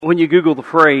When you Google the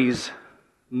phrase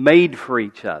made for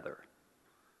each other,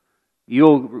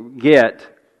 you'll get,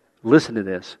 listen to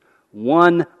this,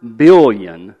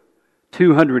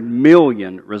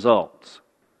 1,200,000,000 results.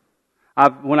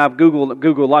 When I've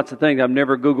Googled lots of things, I've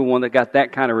never Googled one that got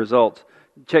that kind of results.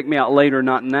 Check me out later,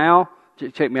 not now.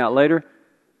 Check me out later.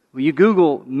 When you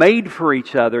Google made for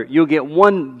each other, you'll get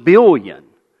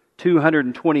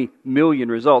 1,220,000,000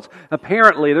 results.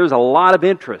 Apparently, there's a lot of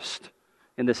interest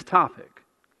in this topic.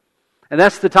 And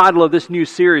that's the title of this new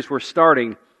series we're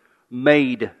starting,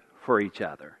 Made for Each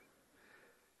Other.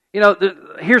 You know,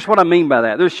 here's what I mean by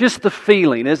that. There's just the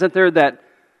feeling, isn't there, that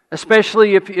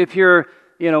especially if you're,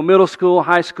 middle school,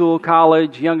 high school,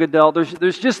 college, young adult,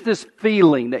 there's just this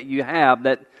feeling that you have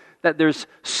that there's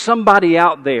somebody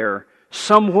out there,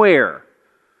 somewhere,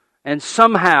 and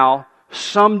somehow,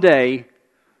 someday,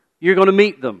 you're going to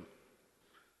meet them.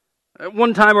 At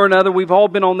one time or another, we've all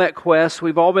been on that quest,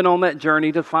 we've all been on that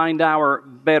journey to find our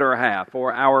better half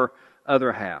or our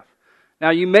other half. Now,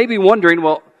 you may be wondering,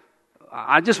 well,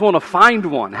 I just want to find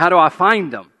one. How do I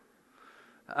find them?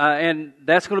 And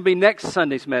that's going to be next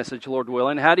Sunday's message, Lord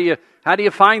willing. How do you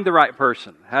find the right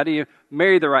person? How do you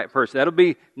marry the right person? That'll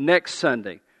be next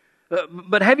Sunday.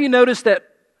 But have you noticed that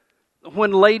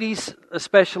when ladies,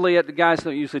 especially, the guys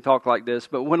don't usually talk like this,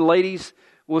 but when ladies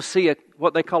will see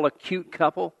what they call a cute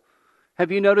couple, have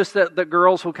you noticed that the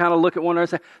girls will kind of look at one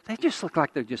another and say, they just look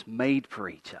like they're just made for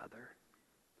each other?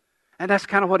 And that's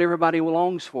kind of what everybody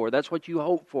longs for. That's what you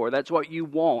hope for. That's what you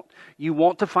want. You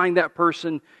want to find that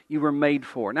person you were made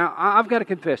for. Now, I've got to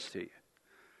confess to you,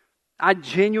 I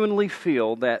genuinely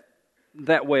feel that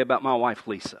way about my wife,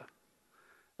 Lisa.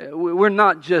 We're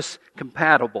not just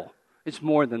compatible. It's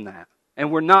more than that.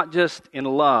 And we're not just in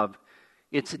love.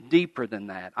 It's deeper than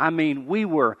that. I mean, we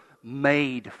were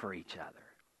made for each other.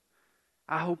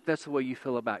 I hope that's the way you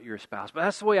feel about your spouse. But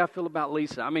that's the way I feel about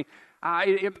Lisa. I mean,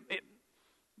 it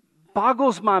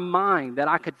boggles my mind that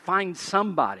I could find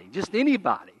somebody, just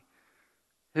anybody,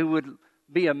 who would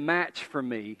be a match for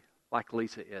me like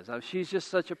Lisa is. She's just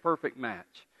such a perfect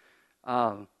match.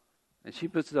 And she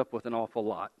puts up with an awful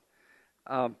lot.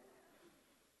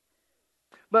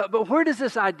 But where does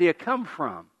this idea come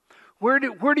from? Where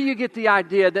do you get the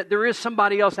idea that there is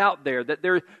somebody else out there, that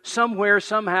there somewhere,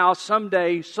 somehow,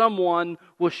 someday, someone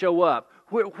will show up?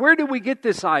 Where do we get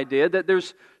this idea that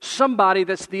there's somebody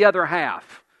that's the other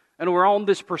half? And we're on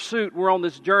this pursuit, we're on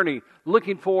this journey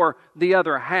looking for the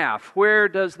other half. Where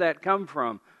does that come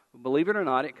from? Believe it or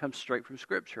not, it comes straight from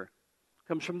Scripture. It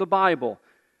comes from the Bible,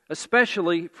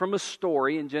 especially from a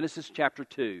story in Genesis chapter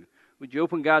 2. Would you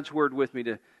open God's Word with me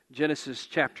to Genesis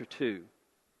chapter 2?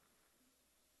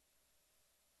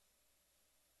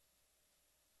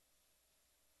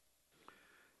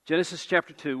 Genesis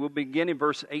chapter 2, we'll begin in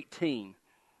verse 18.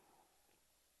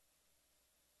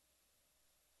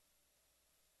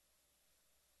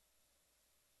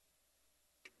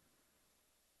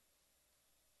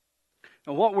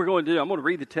 Now what we're going to do, I'm going to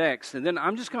read the text, and then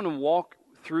I'm just going to walk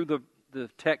through the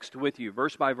text with you,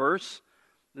 verse by verse.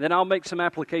 And then I'll make some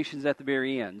applications at the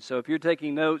very end. So if you're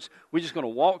taking notes, we're just going to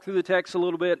walk through the text a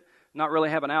little bit, not really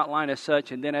have an outline as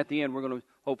such, and then at the end we're going to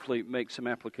hopefully make some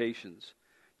applications.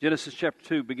 Genesis chapter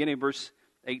 2, beginning verse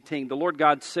 18. The Lord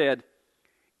God said,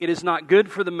 "It is not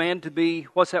good for the man to be,"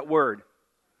 what's that word?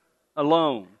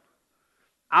 Alone.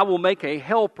 "I will make a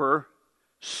helper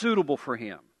suitable for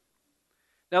him."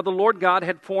 Now the Lord God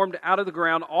had formed out of the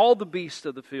ground all the beasts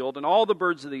of the field and all the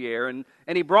birds of the air, and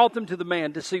He brought them to the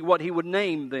man to see what he would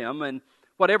name them, and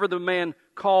whatever the man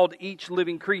called each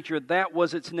living creature, that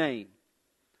was its name.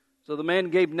 So the man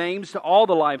gave names to all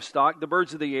the livestock, the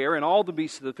birds of the air, and all the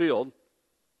beasts of the field.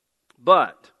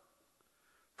 But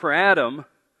for Adam,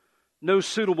 no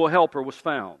suitable helper was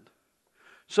found.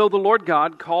 So the Lord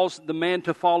God caused the man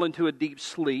to fall into a deep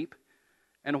sleep,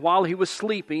 and while he was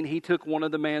sleeping, He took one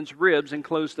of the man's ribs and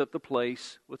closed up the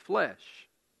place with flesh.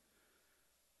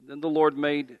 Then the Lord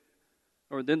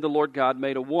God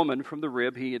made a woman from the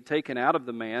rib He had taken out of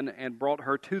the man and brought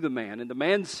her to the man. And the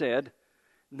man said,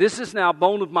 "This is now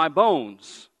bone of my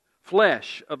bones,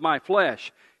 flesh of my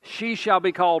flesh. She shall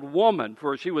be called woman,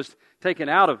 for she was taken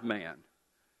out of man."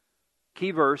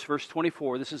 Key verse, verse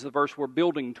 24. This is the verse we're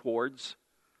building towards.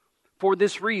 "For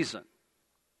this reason,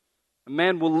 a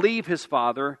man will leave his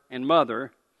father and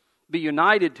mother, be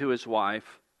united to his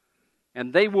wife,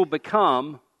 and they will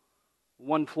become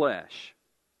one flesh.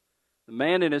 The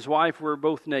man and his wife were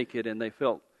both naked, and they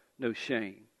felt no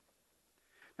shame."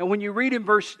 Now, when you read in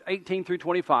verse 18 through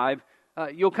 25,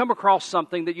 you'll come across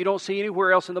something that you don't see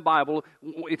anywhere else in the Bible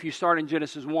if you start in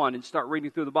Genesis 1 and start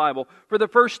reading through the Bible. For the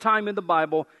first time in the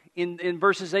Bible, in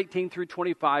verses 18 through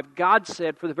 25, God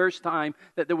said for the first time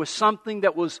that there was something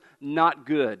that was not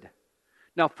good.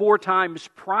 Now, 4 times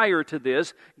prior to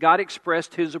this, God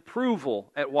expressed His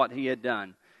approval at what He had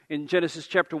done. In Genesis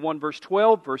chapter 1, verse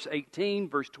 12, verse 18,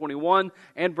 verse 21,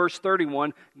 and verse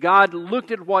 31, God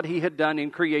looked at what He had done in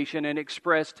creation and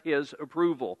expressed His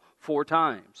approval 4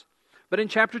 times. But in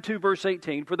chapter 2, verse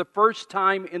 18, for the first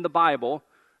time in the Bible,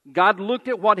 God looked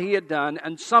at what He had done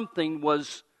and something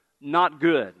was not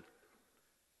good.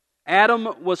 Adam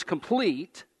was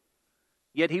complete,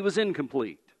 yet he was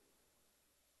incomplete.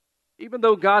 Even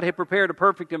though God had prepared a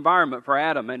perfect environment for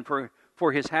Adam and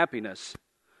for his happiness,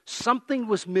 something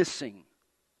was missing.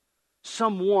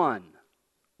 Someone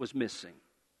was missing.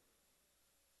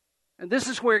 And this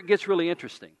is where it gets really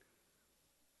interesting.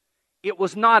 It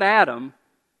was not Adam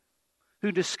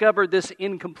who discovered this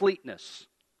incompleteness.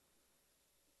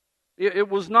 It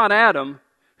was not Adam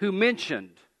who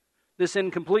mentioned this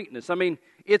incompleteness. I mean,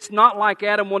 it's not like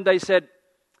Adam one day said,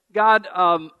 God,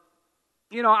 I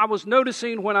was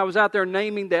noticing when I was out there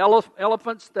naming the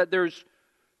elephants that there's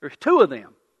 2 of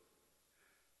them.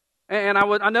 And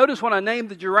I noticed when I named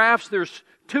the giraffes, there's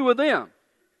 2 of them.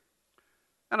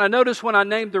 And I noticed when I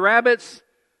named the rabbits,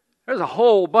 there's a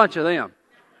whole bunch of them.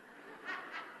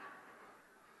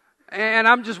 And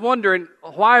I'm just wondering,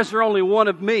 why is there only one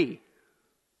of me?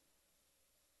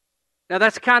 Now,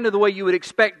 that's kind of the way you would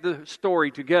expect the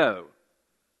story to go.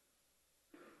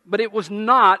 But it was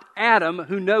not Adam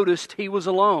who noticed he was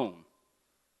alone.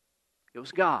 It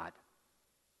was God.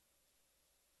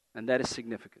 And that is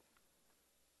significant.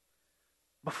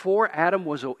 Before Adam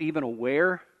was even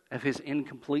aware of his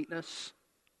incompleteness,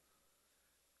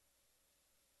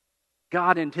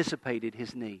 God anticipated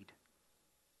his need.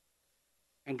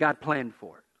 And God planned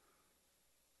for it.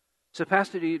 So,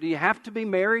 Pastor, do you have to be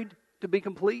married to be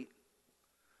complete?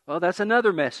 Well, that's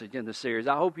another message in the series.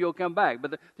 I hope you'll come back.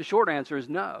 But the short answer is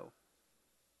no.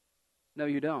 No,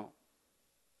 you don't.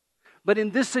 But in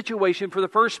this situation, for the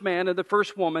first man and the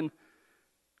first woman,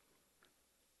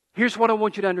 here's what I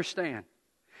want you to understand.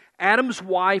 Adam's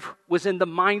wife was in the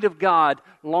mind of God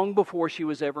long before she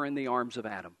was ever in the arms of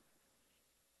Adam.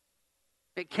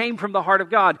 It came from the heart of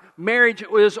God. Marriage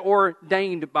was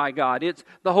ordained by God. It's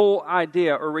the whole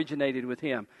idea originated with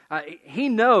Him. He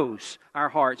knows our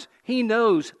hearts. He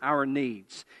knows our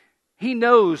needs. He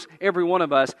knows every one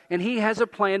of us, and He has a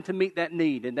plan to meet that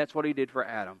need, and that's what He did for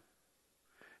Adam.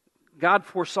 God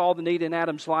foresaw the need in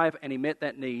Adam's life, and He met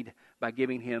that need by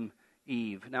giving him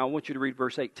Eve. Now, I want you to read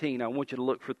verse 18. I want you to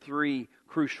look for 3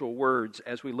 crucial words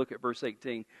as we look at verse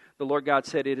 18. The Lord God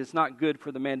said, "It is not good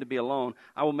for the man to be alone.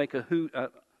 I will make a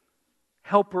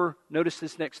helper," notice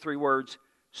this next 3 words,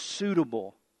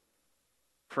 "suitable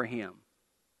for him."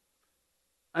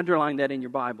 Underline that in your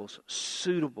Bibles,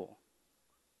 suitable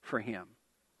for him.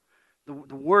 The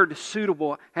word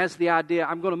suitable has the idea,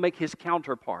 I'm going to make his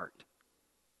counterpart.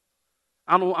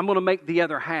 I'm going to make the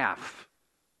other half.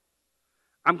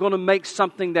 I'm going to make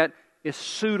something that is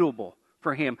suitable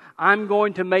for him. I'm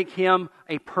going to make him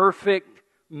a perfect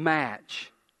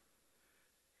match.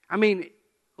 I mean,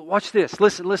 watch this.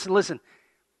 Listen.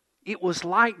 It was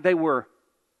like they were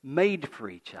made for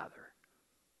each other.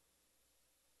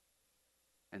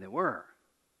 And they were.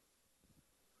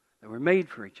 They were made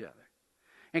for each other.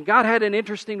 And God had an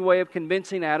interesting way of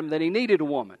convincing Adam that he needed a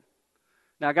woman.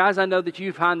 Now, guys, I know that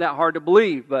you find that hard to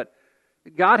believe, but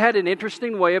God had an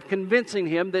interesting way of convincing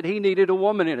him that he needed a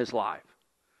woman in his life.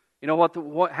 You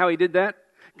know how he did that?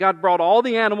 God brought all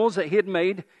the animals that he had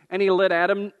made, and he let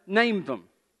Adam name them.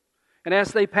 And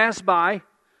as they passed by,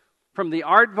 from the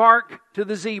aardvark to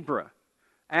the zebra,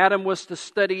 Adam was to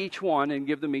study each one and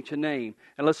give them each a name.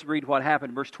 And let's read what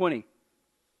happened. Verse 20.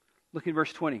 Look at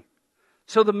verse 20.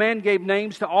 So the man gave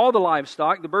names to all the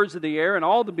livestock, the birds of the air, and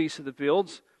all the beasts of the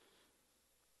fields.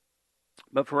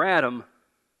 But for Adam,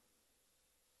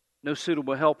 no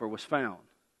suitable helper was found.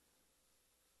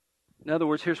 In other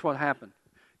words, here's what happened.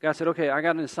 God said, okay, I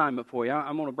got an assignment for you.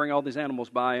 I'm going to bring all these animals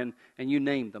by and you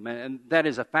name them. And that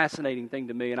is a fascinating thing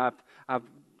to me. And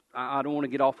I don't want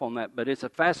to get off on that, but it's a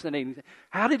fascinating thing.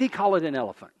 How did he call it an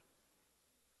elephant?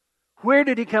 Where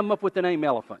did he come up with the name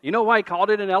elephant? You know why he called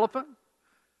it an elephant?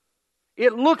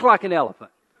 It looked like an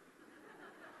elephant.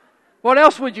 What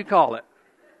else would you call it?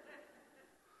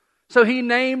 So he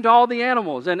named all the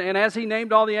animals. And as he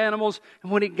named all the animals,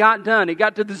 when he got done, he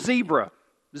got to the zebra.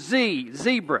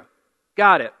 Zebra.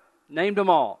 Got it. Named them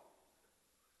all.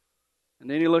 And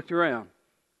then he looked around.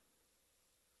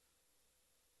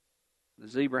 The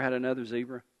zebra had another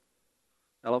zebra.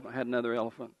 Elephant had another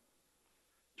elephant.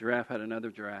 Giraffe had another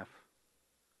giraffe.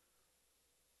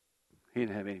 He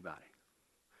didn't have anybody.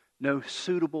 No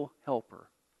suitable helper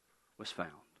was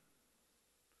found.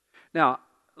 Now,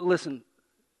 listen,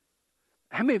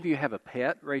 how many of you have a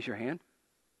pet? Raise your hand.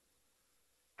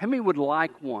 How many would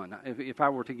like one if I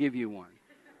were to give you one?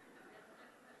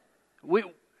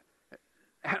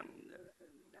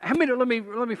 How many?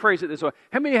 Let me phrase it this way.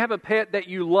 How many have a pet that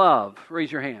you love?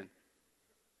 Raise your hand.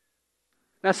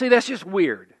 Now, see, that's just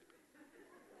weird.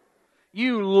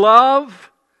 You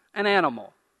love an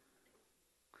animal.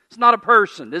 It's not a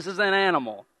person. This is an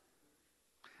animal.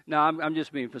 No, I'm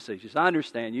just being facetious. I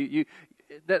understand.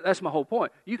 That's my whole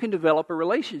point. You can develop a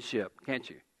relationship, can't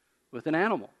you, with an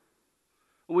animal?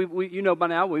 You know by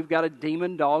now we've got a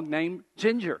demon dog named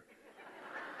Ginger.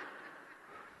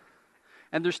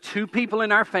 And there's 2 people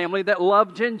in our family that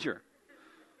love Ginger.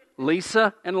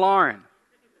 Lisa and Lauren.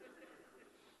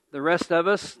 The rest of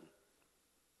us,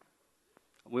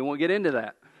 we won't get into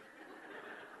that.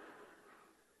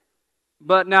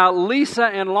 But now Lisa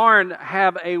and Lauren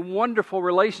have a wonderful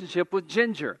relationship with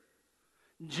Ginger.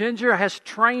 Ginger has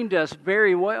trained us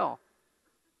very well.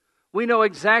 We know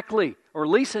exactly, or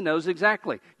Lisa knows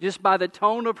exactly, just by the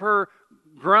tone of her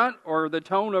grunt or the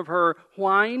tone of her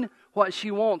whine, what she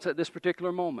wants at this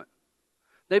particular moment.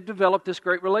 They've developed this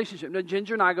great relationship. Now,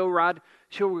 Ginger and I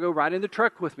she'll go ride in the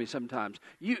truck with me sometimes.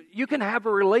 You can have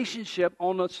a relationship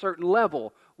on a certain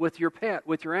level with your pet,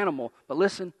 with your animal. But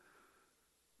listen,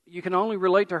 you can only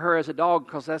relate to her as a dog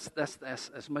because that's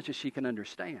as much as she can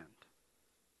understand.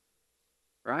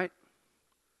 Right?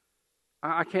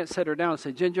 I can't set her down and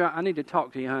say, Ginger, I need to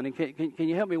talk to you, honey. Can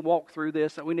you help me walk through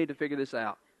this? We need to figure this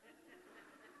out.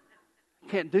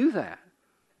 Can't do that.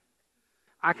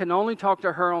 I can only talk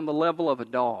to her on the level of a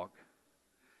dog.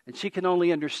 And she can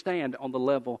only understand on the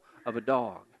level of a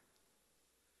dog.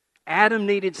 Adam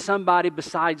needed somebody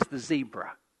besides the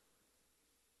zebra.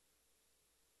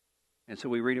 And so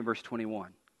we read in verse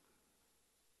 21.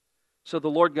 So the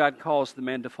Lord God caused the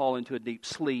man to fall into a deep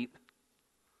sleep.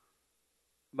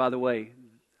 By the way,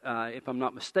 if I'm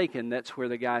not mistaken, that's where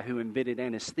the guy who invented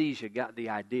anesthesia got the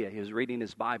idea. He was reading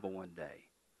his Bible one day.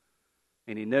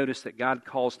 And he noticed that God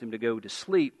caused him to go to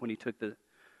sleep when he took the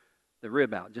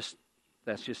rib out.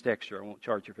 That's just extra. I won't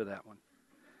charge you for that one.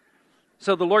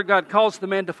 So the Lord God caused the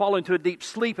man to fall into a deep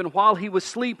sleep. And while he was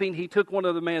sleeping, he took one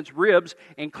of the man's ribs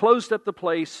and closed up the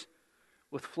place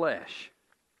with flesh.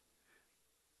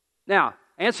 Now,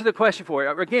 answer the question for you.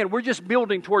 Again, we're just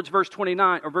building towards verse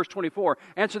 29 or verse 24.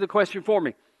 Answer the question for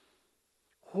me.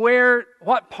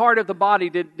 What part of the body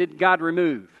did God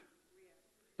remove?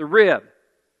 The rib.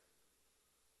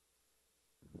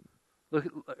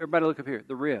 Everybody look up here.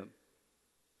 The rib.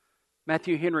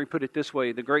 Matthew Henry put it this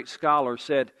way. The great scholar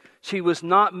said, she was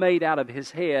not made out of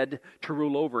his head to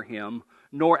rule over him,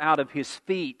 nor out of his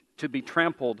feet to be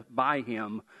trampled by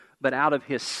him, but out of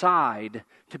his side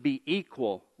to be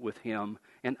equal with him,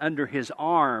 and under his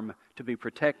arm to be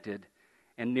protected,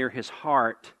 and near his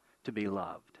heart to be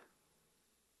loved.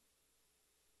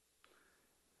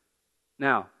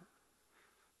 Now,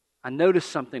 I noticed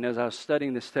something as I was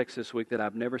studying this text this week that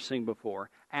I've never seen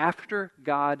before. After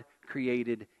God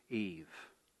created Eve.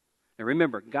 Now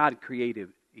remember, God created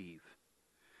Eve.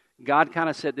 God kind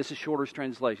of said, this is Shorter's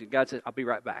translation. God said, I'll be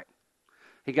right back.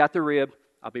 He got the rib,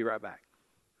 I'll be right back.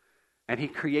 And He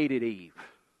created Eve.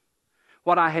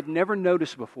 What I had never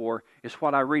noticed before is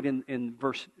what I read in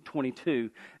verse 22.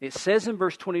 It says in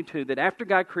verse 22 that after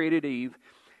God created Eve,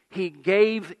 He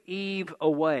gave Eve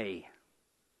away.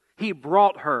 He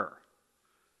brought her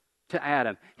to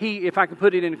Adam. If I can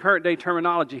put it in current day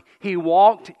terminology, He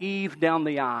walked Eve down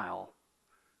the aisle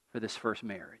for this first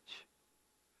marriage.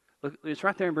 Look, it's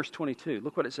right there in verse 22.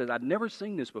 Look what it says. I'd never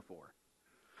seen this before.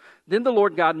 Then the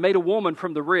Lord God made a woman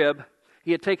from the rib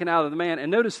He had taken out of the man.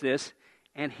 And notice this,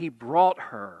 and He brought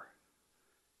her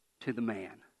to the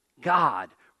man. God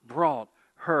brought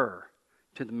her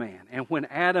to the man. And when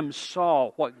Adam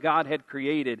saw what God had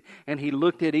created and he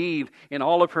looked at Eve in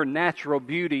all of her natural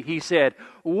beauty, he said,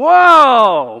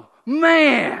 "Whoa,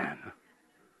 man!"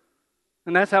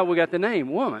 And that's how we got the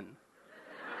name, woman.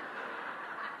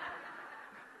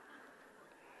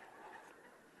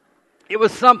 It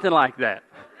was something like that.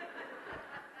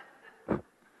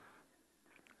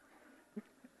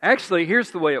 Actually,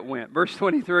 here's the way it went. Verse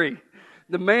 23.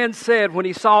 The man said when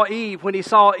he saw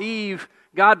Eve,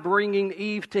 God bringing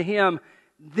Eve to him,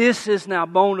 "This is now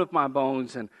bone of my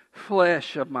bones and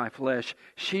flesh of my flesh.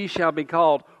 She shall be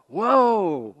called,"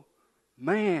 whoa,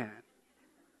 man,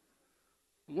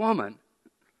 woman,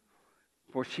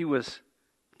 for she was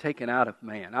taken out of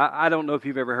man. I don't know if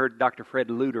you've ever heard Dr. Fred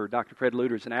Luter. Dr. Fred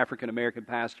Luter is an African-American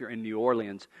pastor in New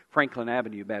Orleans, Franklin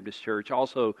Avenue Baptist Church,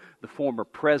 also the former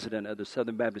president of the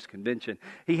Southern Baptist Convention.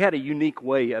 He had a unique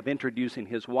way of introducing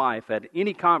his wife at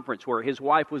any conference where his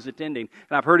wife was attending,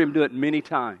 and I've heard him do it many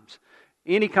times.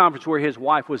 Any conference where his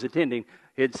wife was attending,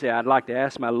 he'd say, "I'd like to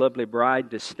ask my lovely bride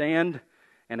to stand,"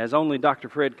 and as only Dr.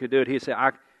 Fred could do it, he'd say,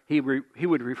 he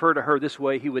would refer to her this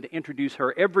way. He would introduce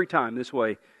her every time this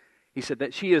way. He said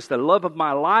that she is the love of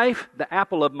my life, the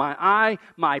apple of my eye,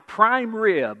 my prime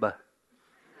rib,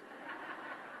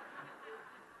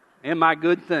 and my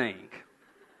good thing.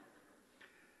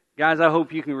 Guys, I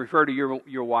hope you can refer to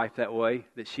your wife that way,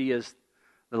 that she is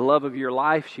the love of your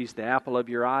life, she's the apple of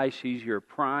your eye, she's your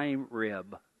prime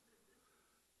rib,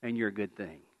 and your good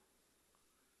thing.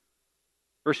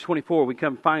 Verse 24, we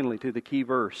come finally to the key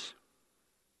verse.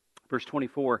 Verse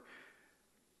 24.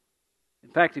 In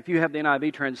fact, if you have the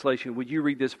NIV translation, would you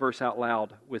read this verse out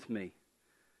loud with me?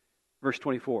 Verse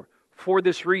 24. For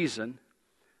this reason,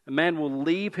 a man will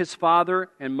leave his father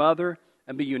and mother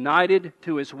and be united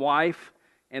to his wife,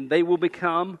 and they will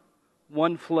become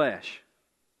one flesh.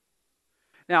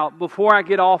 Now, before I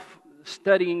get off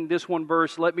studying this one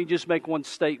verse, let me just make one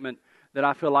statement that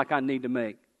I feel like I need to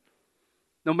make.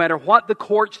 No matter what the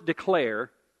courts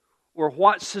declare or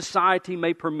what society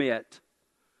may permit,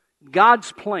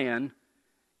 God's plan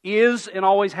is and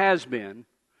always has been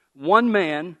one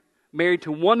man married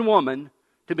to one woman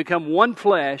to become one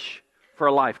flesh for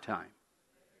a lifetime.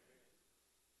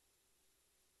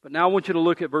 But now I want you to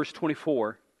look at verse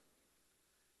 24.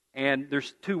 And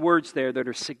there's two words there that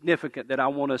are significant that I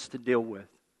want us to deal with.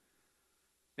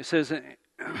 It says,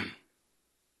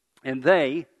 and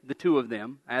they, the two of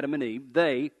them, Adam and Eve,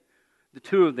 the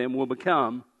two of them will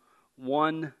become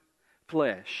one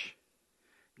flesh.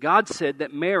 God said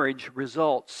that marriage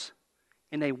results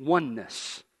in a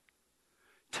oneness.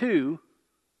 Two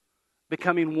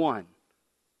becoming one.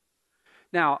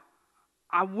 Now,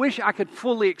 I wish I could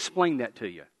fully explain that to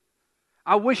you.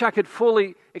 I wish I could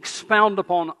fully expound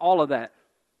upon all of that.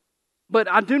 But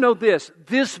I do know this.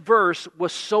 This verse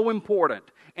was so important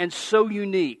and so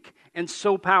unique and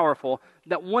so powerful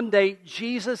that one day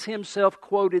Jesus himself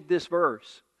quoted this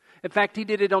verse. In fact, he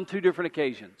did it on two different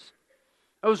occasions.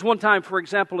 There was one time, for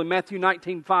example, in Matthew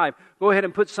 19:5. Go ahead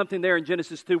and put something there in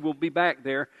Genesis 2. We'll be back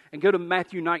there. And go to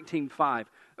Matthew 19:5.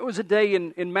 There was a day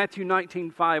in Matthew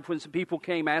 19:5 when some people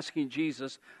came asking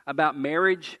Jesus about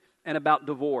marriage and about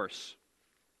divorce.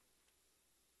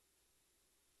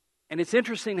 And it's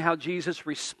interesting how Jesus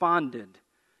responded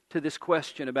to this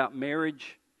question about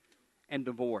marriage and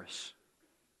divorce.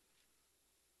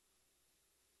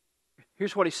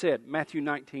 Here's what he said, Matthew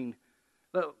 19.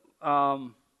 Let's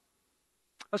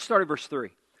start at verse 3.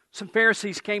 Some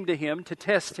Pharisees came to him to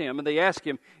test him, and they asked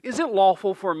him, "Is it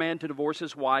lawful for a man to divorce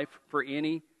his wife for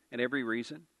any and every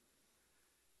reason?"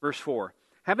 Verse 4.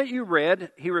 "Haven't you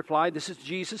read," he replied, this is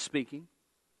Jesus speaking.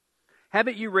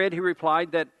 "Haven't you read," he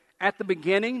replied, "that at the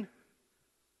beginning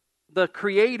the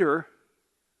Creator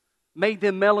made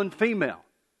them male and female,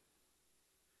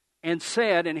 and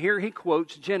said," and here he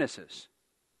quotes Genesis,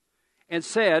 and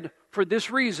said, "For this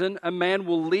reason a man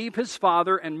will leave his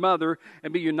father and mother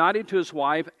and be united to his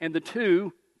wife, and the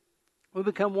two will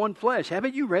become one flesh."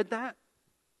 Haven't you read that?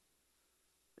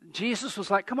 Jesus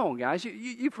was like, come on guys,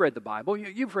 you've read the Bible,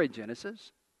 you've read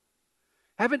Genesis.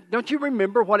 Don't you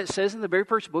remember what it says in the very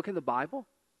first book in the Bible?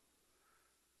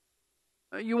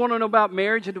 You want to know about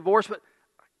marriage and divorce, but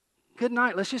good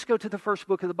night, let's just go to the first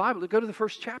book of the Bible. Let's go to the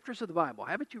first chapters of the Bible.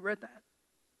 Haven't you read that?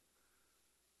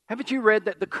 Haven't you read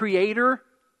that the Creator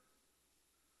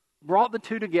brought the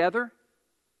two together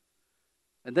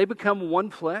and they become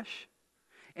one flesh?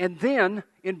 And then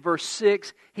in verse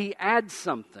 6, he adds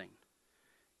something.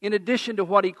 In addition to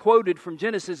what he quoted from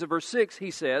Genesis in verse 6,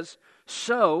 he says,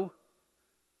 so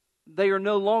they are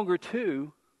no longer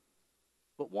two,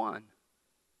 but one.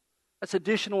 That's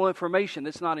additional information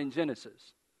that's not in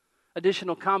Genesis.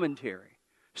 Additional commentary.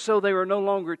 So they are no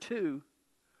longer two,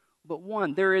 but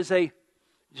one.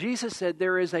 Jesus said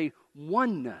there is a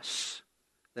oneness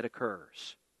that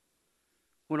occurs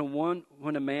when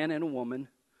a man and a woman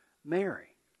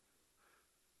marry.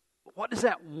 What does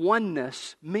that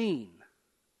oneness mean?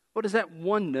 What does that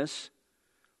oneness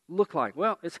look like?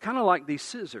 Well, it's kind of like these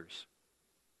scissors.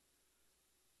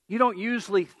 You don't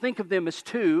usually think of them as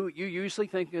two, you usually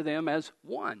think of them as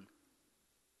one.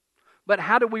 But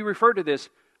how do we refer to this?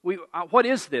 What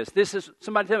is this?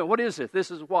 Somebody tell me, what is this?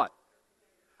 This is what?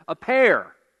 A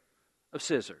pair of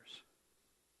scissors.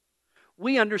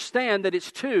 We understand that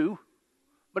it's two,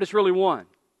 but it's really one.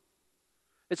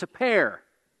 It's a pair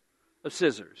of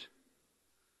scissors.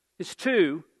 It's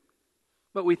two,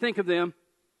 but we think of them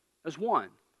as one.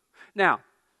 Now,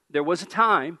 there was a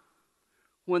time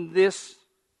when this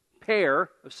pair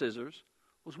of scissors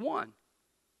was one.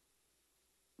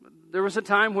 There was a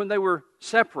time when they were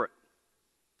separate.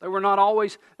 They've not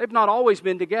always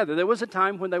been together. There was a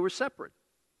time when they were separate.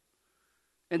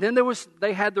 And then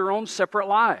they had their own separate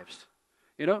lives.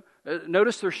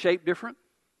 Notice they're shaped different.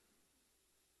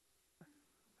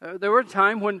 There was a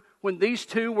time when these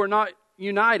two were not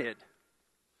united.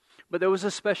 But there was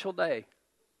a special day.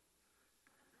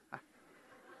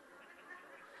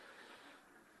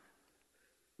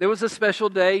 There was a special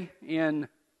day in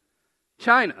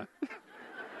China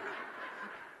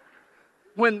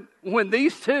when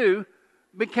these two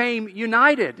became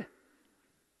united.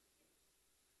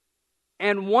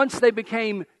 And once they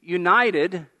became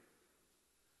united,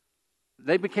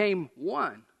 they became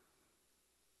one.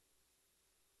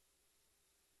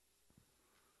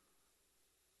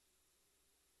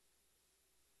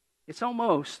 It's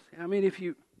almost, if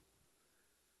you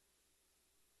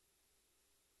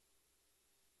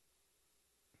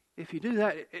do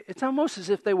that, it's almost as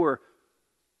if they were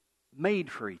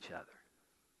made for each other.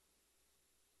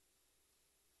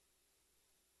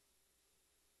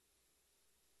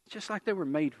 It's just like they were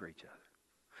made for each other.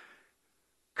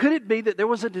 Could it be that there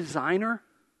was a designer?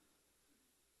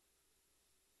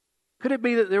 Could it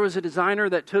be that there was a designer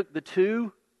that took the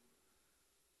two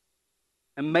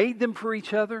and made them for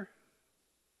each other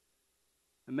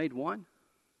and made one?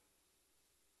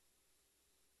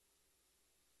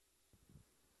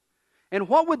 And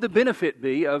what would the benefit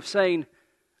be of saying,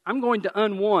 I'm going to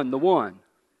unone the one?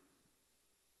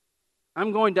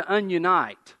 I'm going to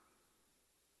ununite.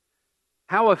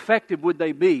 How effective would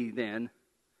they be then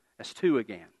as two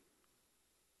again?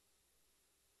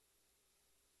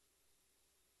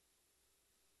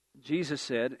 Jesus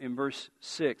said in verse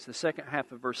 6, the second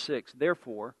half of verse 6,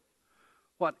 therefore,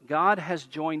 what God has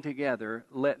joined together,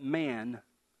 let man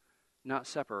not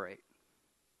separate.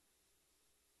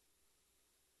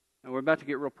 Now we're about to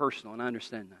get real personal, and I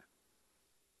understand that.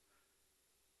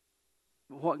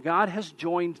 What God has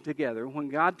joined together, when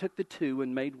God took the two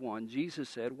and made one, Jesus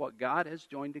said, what God has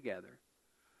joined together,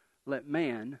 let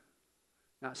man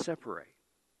not separate.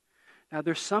 Now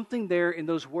there's something there in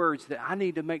those words that I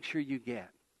need to make sure you get.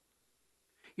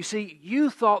 You see, you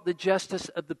thought the justice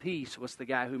of the peace was the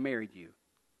guy who married you.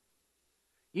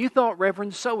 You thought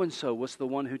Reverend so-and-so was the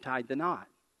one who tied the knot.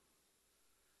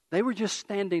 They were just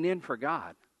standing in for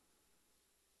God.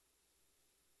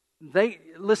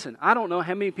 Listen, I don't know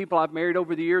how many people I've married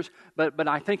over the years, but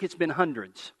I think it's been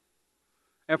hundreds.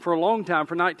 And for a long time,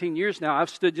 for 19 years now,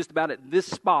 I've stood just about at this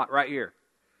spot right here.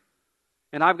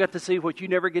 And I've got to see what you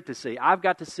never get to see. I've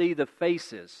got to see the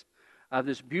faces of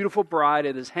this beautiful bride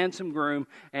and this handsome groom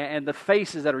and the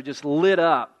faces that are just lit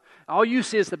up. All you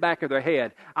see is the back of their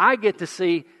head. I get to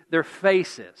see their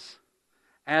faces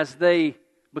as they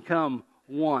become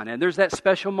one. And there's that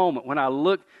special moment when I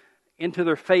look into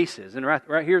their faces. And right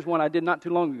here's one I did not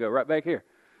too long ago, right back here.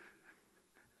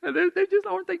 And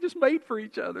aren't they just made for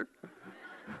each other?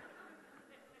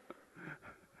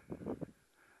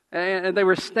 And they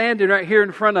were standing right here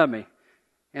in front of me.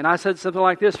 And I said something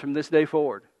like this: from this day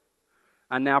forward,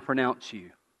 I now pronounce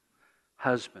you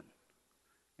husband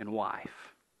and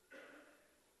wife.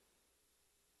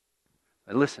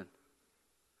 But listen,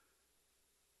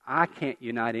 I can't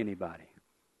unite anybody.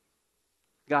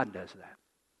 God does that.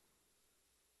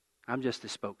 I'm just a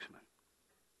spokesman.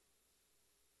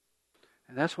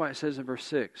 And that's why it says in verse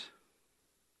 6,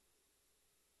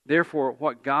 therefore,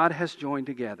 what God has joined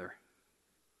together,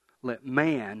 let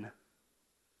man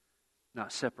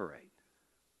not separate.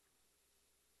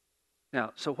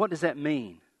 Now, so what does that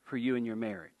mean for you and your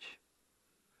marriage?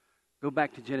 Go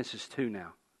back to Genesis 2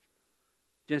 now.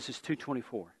 Genesis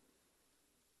 2:24.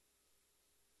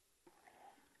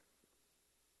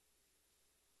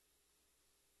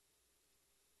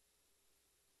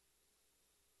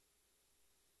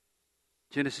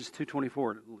 Genesis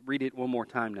 2:24. Read it one more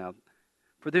time now.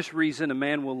 For this reason, a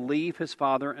man will leave his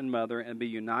father and mother and be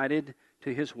united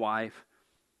to his wife,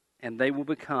 and they will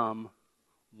become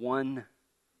one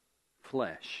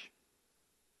flesh.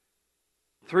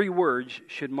 3 words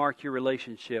should mark your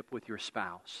relationship with your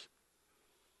spouse.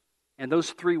 And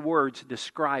those 3 words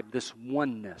describe this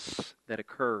oneness that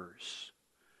occurs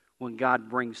when God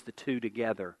brings the two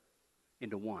together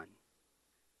into one.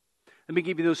 Let me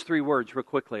give you those 3 words real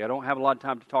quickly. I don't have a lot of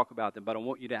time to talk about them, but I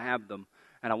want you to have them.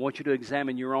 And I want you to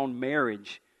examine your own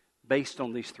marriage based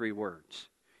on these 3 words.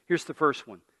 Here's the first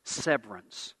one: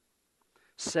 severance.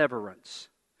 Severance.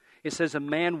 It says a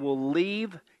man will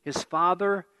leave his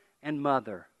father and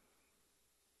mother.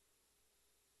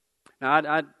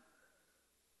 Now,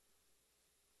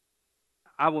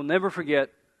 I will never forget,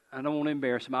 I don't want to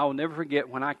embarrass him, I will never forget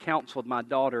when I counseled my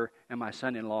daughter and my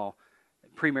son-in-law,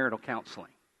 premarital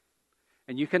counseling.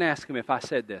 And you can ask him if I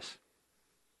said this.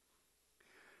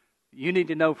 You need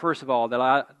to know, first of all,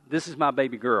 that this is my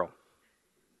baby girl.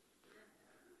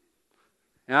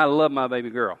 And I love my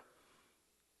baby girl.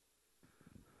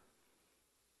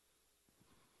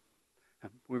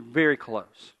 We're very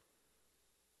close.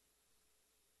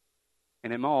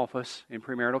 And in my office, in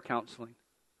premarital counseling,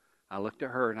 I looked at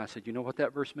her and I said, you know what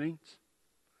that verse means?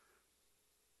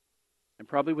 And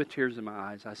probably with tears in my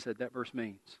eyes, I said, that verse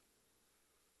means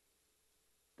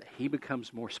that he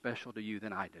becomes more special to you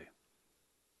than I do.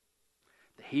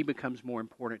 That he becomes more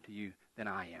important to you than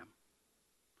I am.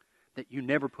 That you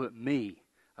never put me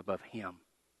above him.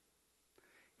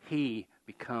 He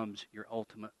becomes your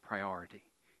ultimate priority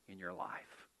in your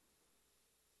life.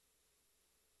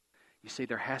 You see,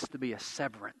 there has to be a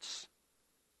severance.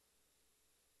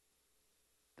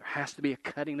 There has to be a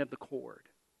cutting of the cord.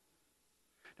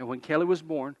 Now, when Kelly was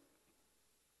born,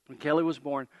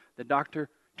 the doctor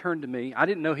turned to me. I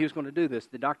didn't know he was going to do this.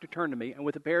 The doctor turned to me and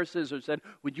with a pair of scissors said,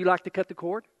 would you like to cut the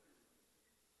cord?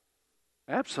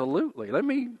 Absolutely.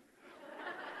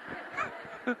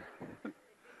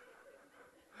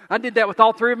 I did that with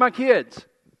all three of my kids.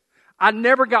 I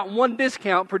never got one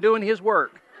discount for doing his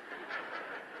work.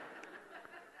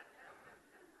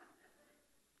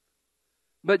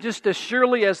 But just as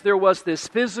surely as there was this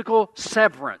physical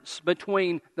severance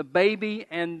between the baby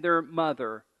and their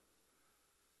mother,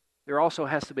 there also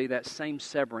has to be that same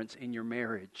severance in your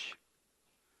marriage.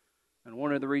 And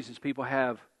one of the reasons people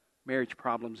have marriage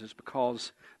problems is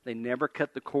because they never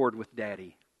cut the cord with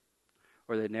daddy,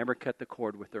 or they never cut the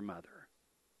cord with their mother.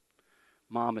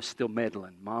 Mom is still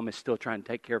meddling. Mom is still trying to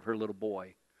take care of her little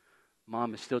boy.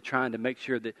 Mom is still trying to make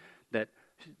sure that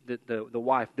the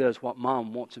wife does what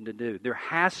mom wants him to do. There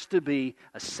has to be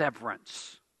a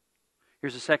severance.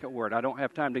 Here's the second word. I don't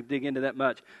have time to dig into that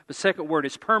much. The second word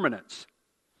is permanence.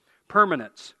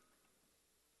 Permanence.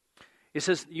 It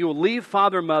says you will leave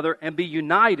father and mother and be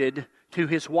united to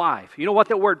his wife. You know what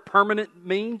that word permanent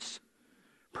means?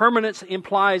 Permanence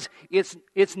implies it's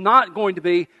not going to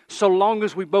be so long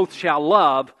as we both shall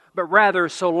love, but rather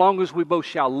so long as we both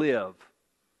shall live.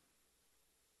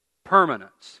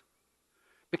 Permanence.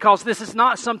 Because this is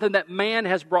not something that man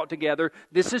has brought together.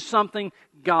 This is something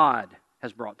God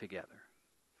has brought together.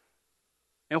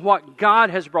 And what God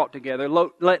has brought together,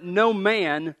 let no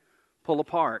man pull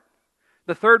apart.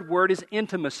 The third word is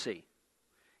intimacy.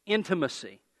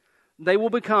 Intimacy. They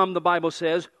will become, the Bible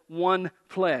says, one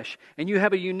flesh. And you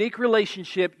have a unique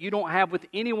relationship you don't have with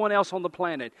anyone else on the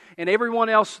planet. And everyone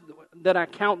else that I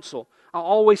counsel, I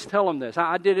always tell them this.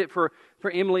 I did it for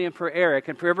Emily and for Eric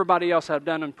and for everybody else I've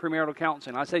done in premarital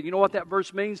counseling. I said, you know what that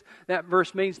verse means? That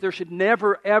verse means there should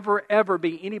never, ever, ever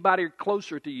be anybody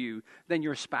closer to you than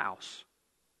your spouse.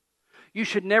 You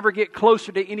should never get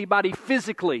closer to anybody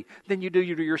physically than you do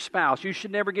to your spouse. You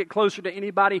should never get closer to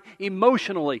anybody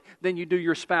emotionally than you do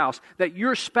your spouse. That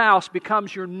your spouse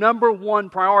becomes your number one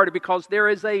priority because there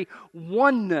is a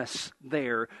oneness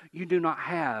there you do not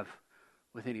have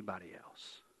with anybody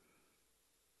else.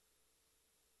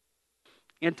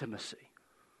 Intimacy.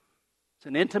 It's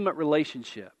an intimate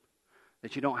relationship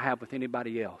that you don't have with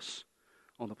anybody else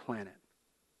on the planet.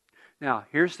 Now,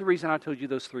 here's the reason I told you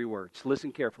those three words.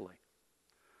 Listen carefully.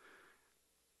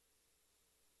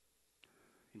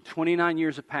 In 29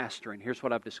 years of pastoring, here's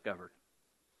what I've discovered.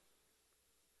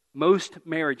 Most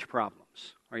marriage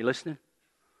problems, are you listening?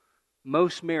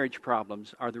 Most marriage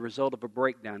problems are the result of a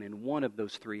breakdown in one of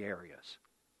those three areas.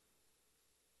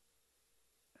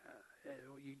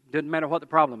 It doesn't matter what the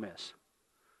problem is.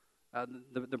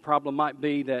 The problem might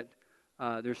be that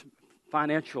there's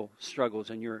financial struggles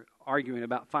and you're arguing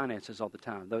about finances all the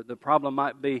time. The problem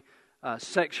might be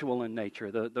sexual in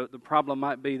nature. The problem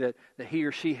might be that he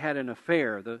or she had an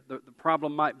affair. The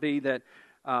problem might be that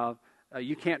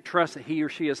you can't trust that he or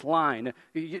she is lying.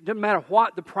 It doesn't matter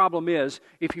what the problem is.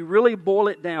 If you really boil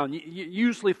it down, it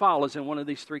usually follows in one of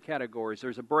these three categories.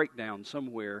 There's a breakdown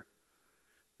somewhere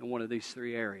in one of these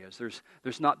three areas.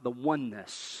 There's not the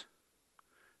oneness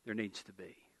there needs to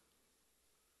be.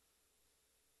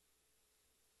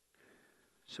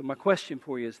 So my question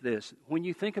for you is this. When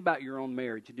you think about your own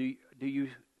marriage, do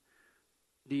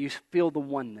you feel the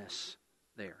oneness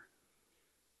there?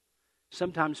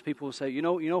 Sometimes people will say, you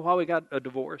know why we got a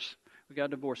divorce? We got a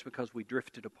divorce because we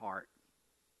drifted apart.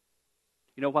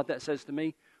 You know what that says to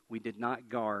me? We did not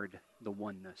guard the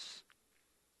oneness.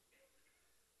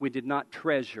 We did not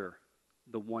treasure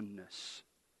the oneness.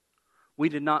 We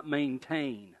did not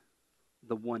maintain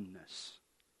the oneness.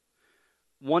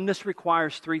 Oneness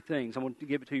requires three things. I want to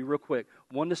give it to you real quick.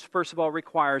 Oneness, first of all,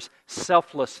 requires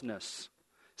selflessness.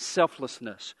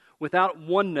 Selflessness. Without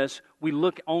oneness, we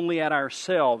look only at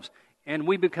ourselves and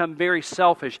we become very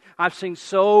selfish. I've seen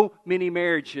so many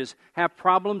marriages have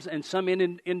problems and some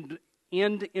end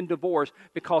in divorce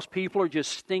because people are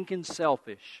just stinking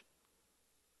selfish.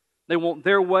 They want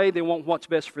their way. They want what's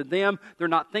best for them. They're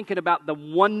not thinking about the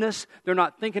oneness. They're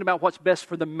not thinking about what's best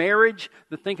for the marriage.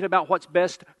 They're thinking about what's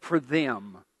best for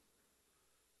them.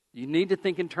 You need to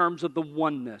think in terms of the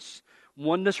oneness.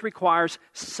 Oneness requires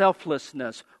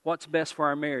selflessness. What's best for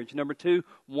our marriage? Number two,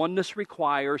 oneness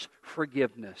requires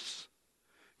forgiveness.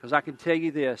 Because I can tell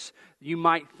you this, you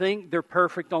might think they're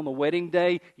perfect on the wedding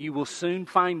day. You will soon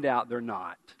find out they're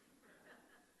not.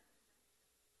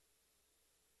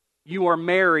 You are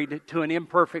married to an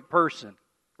imperfect person,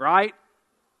 right?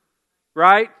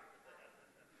 Right?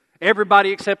 Everybody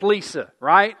except Lisa,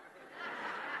 right?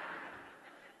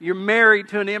 You're married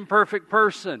to an imperfect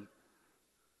person.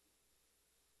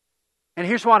 And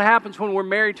here's what happens when we're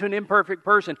married to an imperfect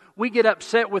person. We get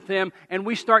upset with them and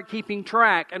we start keeping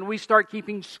track and we start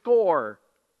keeping score.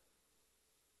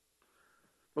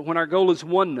 But when our goal is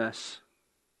oneness,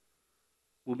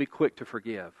 we'll be quick to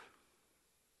forgive.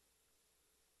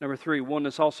 Number three,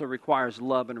 oneness also requires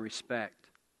love and respect.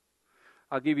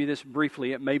 I'll give you this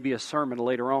briefly. It may be a sermon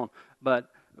later on, but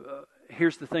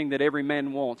here's the thing that every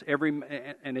man wants.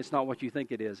 And it's not what you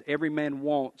think it is. Every man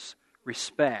wants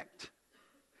respect.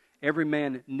 Every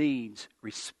man needs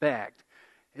respect.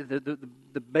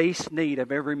 The base need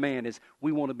of every man is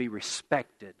we want to be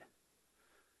respected.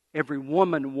 Every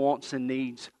woman wants and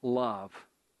needs love.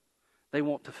 They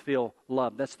want to feel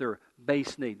loved. That's their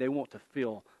base need. They want to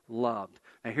feel loved.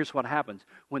 Now here's what happens.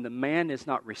 When the man is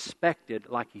not respected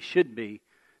like he should be,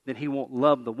 then he won't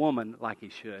love the woman like he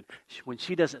should. When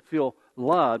she doesn't feel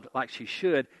loved like she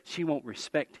should, she won't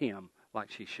respect him like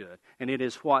she should. And it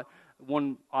is what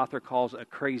one author calls a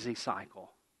crazy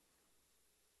cycle.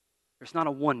 There's not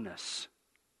a oneness.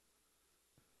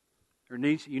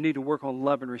 You need to work on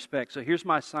love and respect. So here's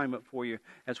my assignment for you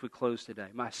as we close today.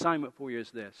 My assignment for you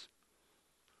is this.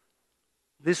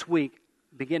 This week,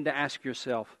 begin to ask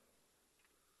yourself,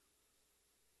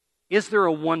 is there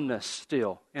a oneness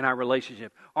still in our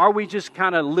relationship? Are we just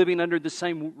kind of living under the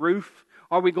same roof?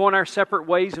 Are we going our separate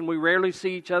ways and we rarely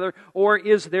see each other? Or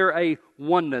is there a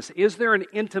oneness? Is there an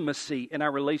intimacy in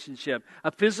our relationship?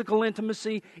 A physical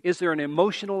intimacy? Is there an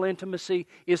emotional intimacy?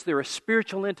 Is there a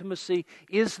spiritual intimacy?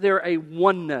 Is there a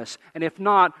oneness? And if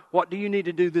not, what do you need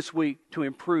to do this week to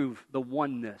improve the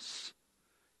oneness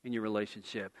in your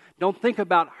relationship? Don't think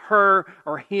about her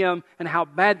or him and how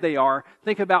bad they are.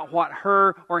 Think about what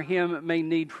her or him may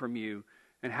need from you.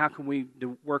 And how can we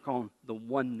work on the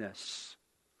oneness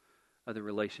of the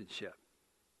relationship?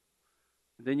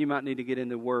 Then you might need to get in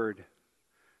the Word.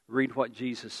 Read what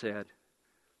Jesus said.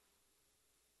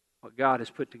 What God has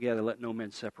put together, let no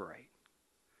man separate.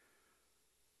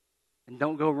 And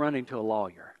don't go running to a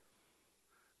lawyer.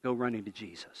 Go running to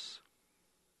Jesus.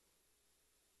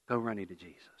 Go running to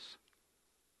Jesus.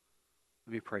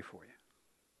 Let me pray for you.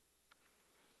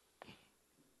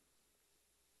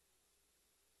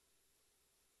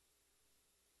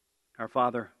 Our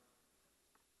Father,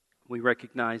 we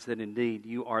recognize that indeed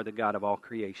you are the God of all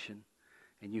creation,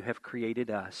 and you have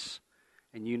created us,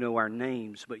 and you know our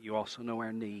names, but you also know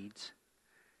our needs.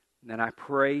 And I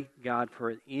pray, God,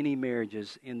 for any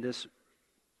marriages in this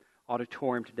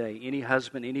auditorium today, any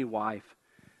husband, any wife,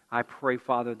 I pray,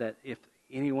 Father, that if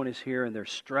anyone is here and they're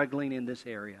struggling in this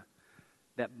area,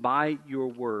 that by your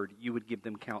word you would give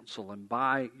them counsel, and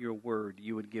by your word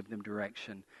you would give them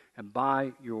direction, and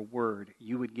by your word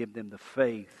you would give them the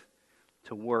faith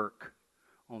to work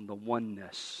on the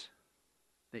oneness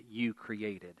that you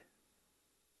created.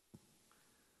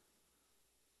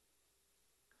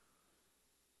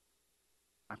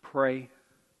 I pray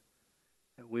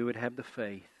that we would have the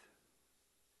faith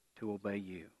to obey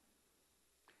you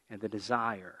and the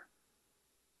desire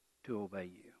to obey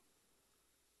you.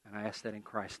 And I ask that in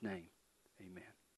Christ's name.